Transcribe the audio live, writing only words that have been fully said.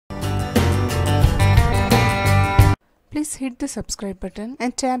Please hit the subscribe button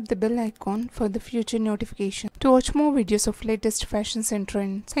and tap the bell icon for the future notification to watch more videos of latest fashions and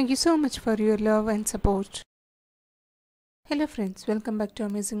trends. Thank you so much for your love and support. Hello friends, welcome back to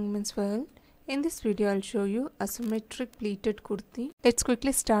Amazing Women's World. In this video, I'll show you asymmetric pleated kurti. Let's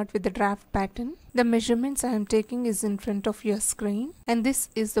quickly start with the draft pattern. The measurements I am taking is in front of your screen, and this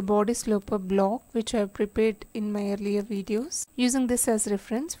is the body sloper block which I have prepared in my earlier videos. Using this as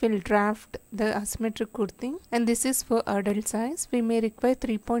reference, we'll draft the asymmetric kurti, and this is for adult size. We may require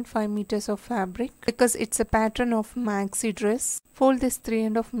 3.5 meters of fabric because it's a pattern of maxi dress. Fold this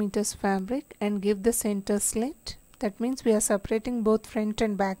 3.5 meters fabric and give the center slit. That means we are separating both front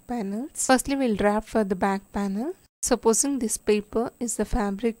and back panels. Firstly, we'll draft for the back panel. Supposing this paper is the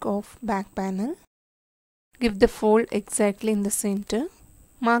fabric of back panel, give the fold exactly in the center.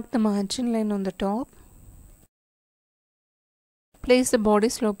 Mark the margin line on the top. Place the body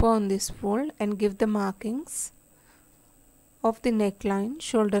sloper on this fold and give the markings of the neckline,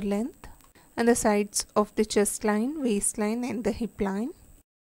 shoulder length, and the sides of the chest line, waistline, and the hip line.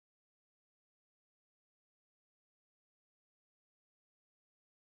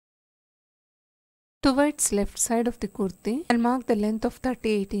 Towards left side of the kurti, I'll mark the length of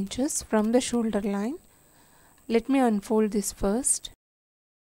 38 inches from the shoulder line. Let me unfold this first.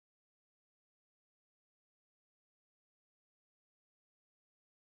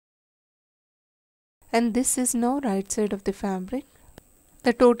 And this is now right side of the fabric.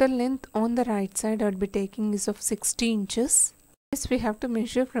 The total length on the right side I'll be taking is of 60 inches. This we have to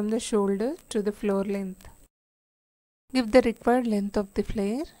measure from the shoulder to the floor length. Give the required length of the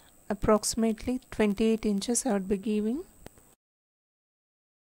flare. Approximately 28 inches I would be giving.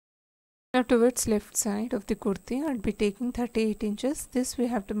 Now towards left side of the kurti I would be taking 38 inches. This we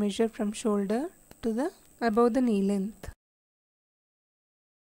have to measure from shoulder to the above the knee length.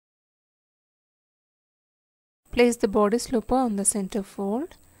 Place the body sloper on the center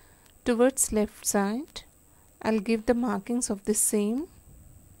fold. Towards left side I'll give the markings of the same.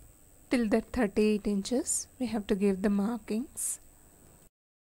 Till that 38 inches we have to give the markings.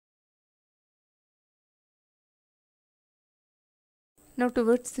 Now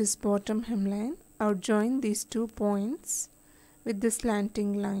towards this bottom hemline, I would join these 2 points with the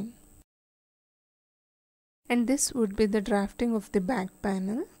slanting line. And this would be the drafting of the back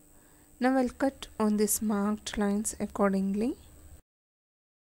panel. Now I'll cut on these marked lines accordingly.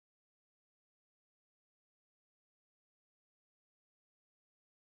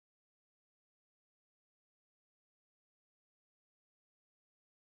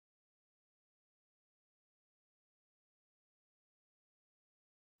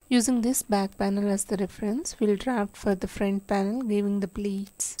 Using this back panel as the reference, we'll draft for the front panel giving the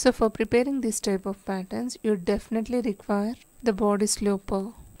pleats. So for preparing this type of patterns, you definitely require the body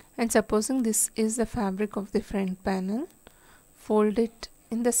sloper. And supposing this is the fabric of the front panel, fold it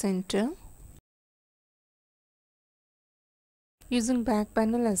in the center. Using back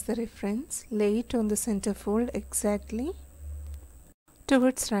panel as the reference, lay it on the center fold exactly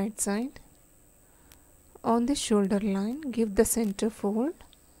towards right side. On the shoulder line, give the center fold.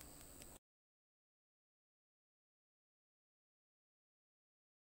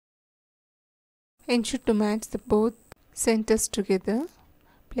 Ensure to match the both centers together.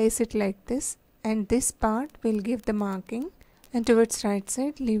 Place it like this, and this part will give the marking, and towards right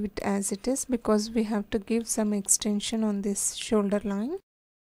side leave it as it is because we have to give some extension on this shoulder line.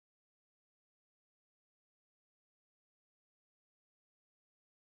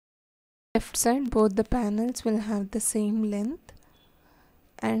 Left side both the panels will have the same length,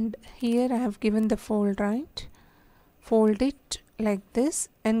 and here I have given the fold right. Fold it like this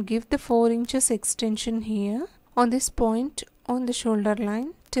and give the 4 inches extension here. On this point on the shoulder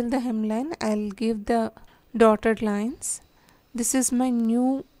line till the hemline I'll give the dotted lines. This is my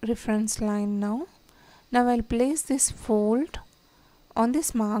new reference line now. Now I'll place this fold on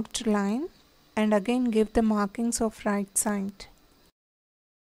this marked line and again give the markings of right side.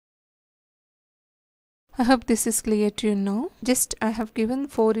 I hope this is clear to you now. Just I have given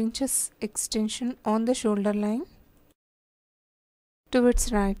 4 inches extension on the shoulder line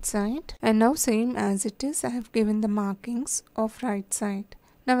towards right side, and now same as it is I have given the markings of right side.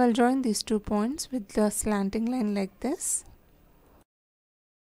 Now I'll join these 2 points with the slanting line like this.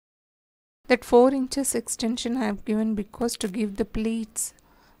 That 4 inches extension I have given because to give the pleats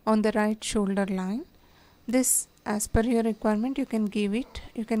on the right shoulder line. This as per your requirement you can give it.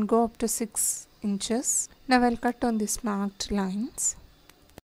 You can go up to 6 inches. Now I'll cut on these marked lines.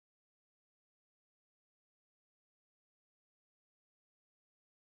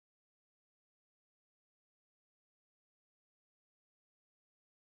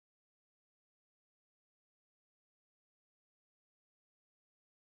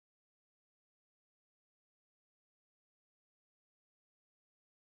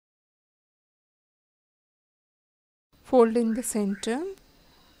 Fold in the center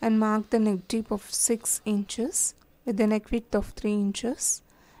and mark the neck deep of 6 inches with the neck width of 3 inches.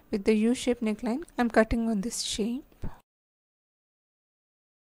 With the U-shaped neckline, I am cutting on this shape.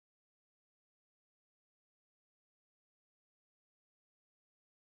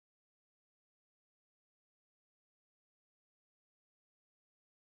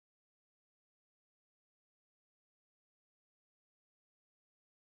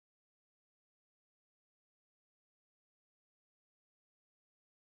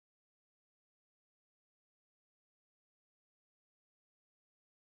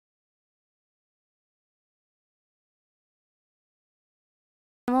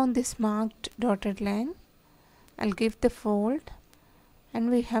 Now on this marked dotted line, I'll give the fold, and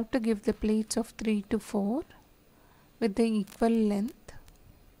we have to give the pleats of 3 to 4 with the equal length.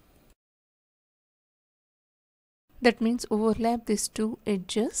 That means overlap these two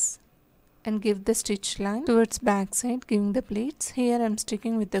edges and give the stitch line towards back side, giving the pleats. Here I'm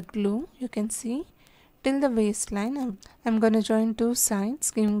sticking with the glue, you can see, till the waistline. I'm gonna join two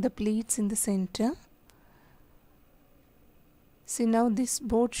sides, giving the pleats in the center. See, now these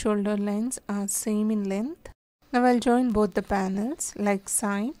both shoulder lines are same in length. Now I'll join both the panels like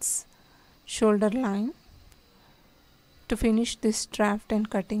sides, shoulder line, to finish this draft and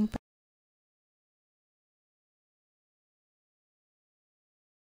cutting.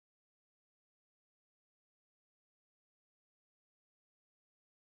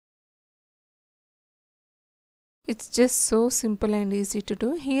 It's just so simple and easy to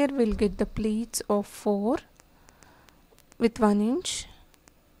do. Here we'll get the pleats of 4 with 1 inch.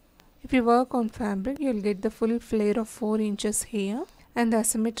 If you work on fabric, you'll get the full flare of 4 inches here, and the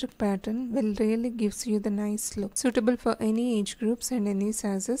asymmetric pattern will really gives you the nice look. Suitable for any age groups and any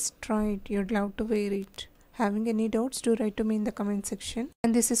sizes. Try it, you'd love to wear it. Having any doubts, do write to me in the comment section.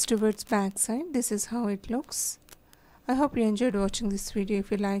 And this is towards back side. This is how it looks. I hope you enjoyed watching this video. If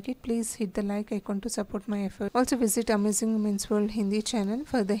you like it, please hit the like icon to support my effort. Also visit Amazing Women's World Hindi channel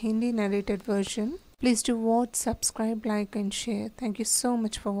for the Hindi narrated version. Please do watch, subscribe, like and share. Thank you so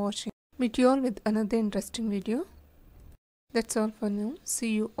much for watching. Meet you all with another interesting video. That's all for now.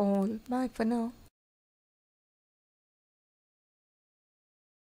 See you all. Bye for now.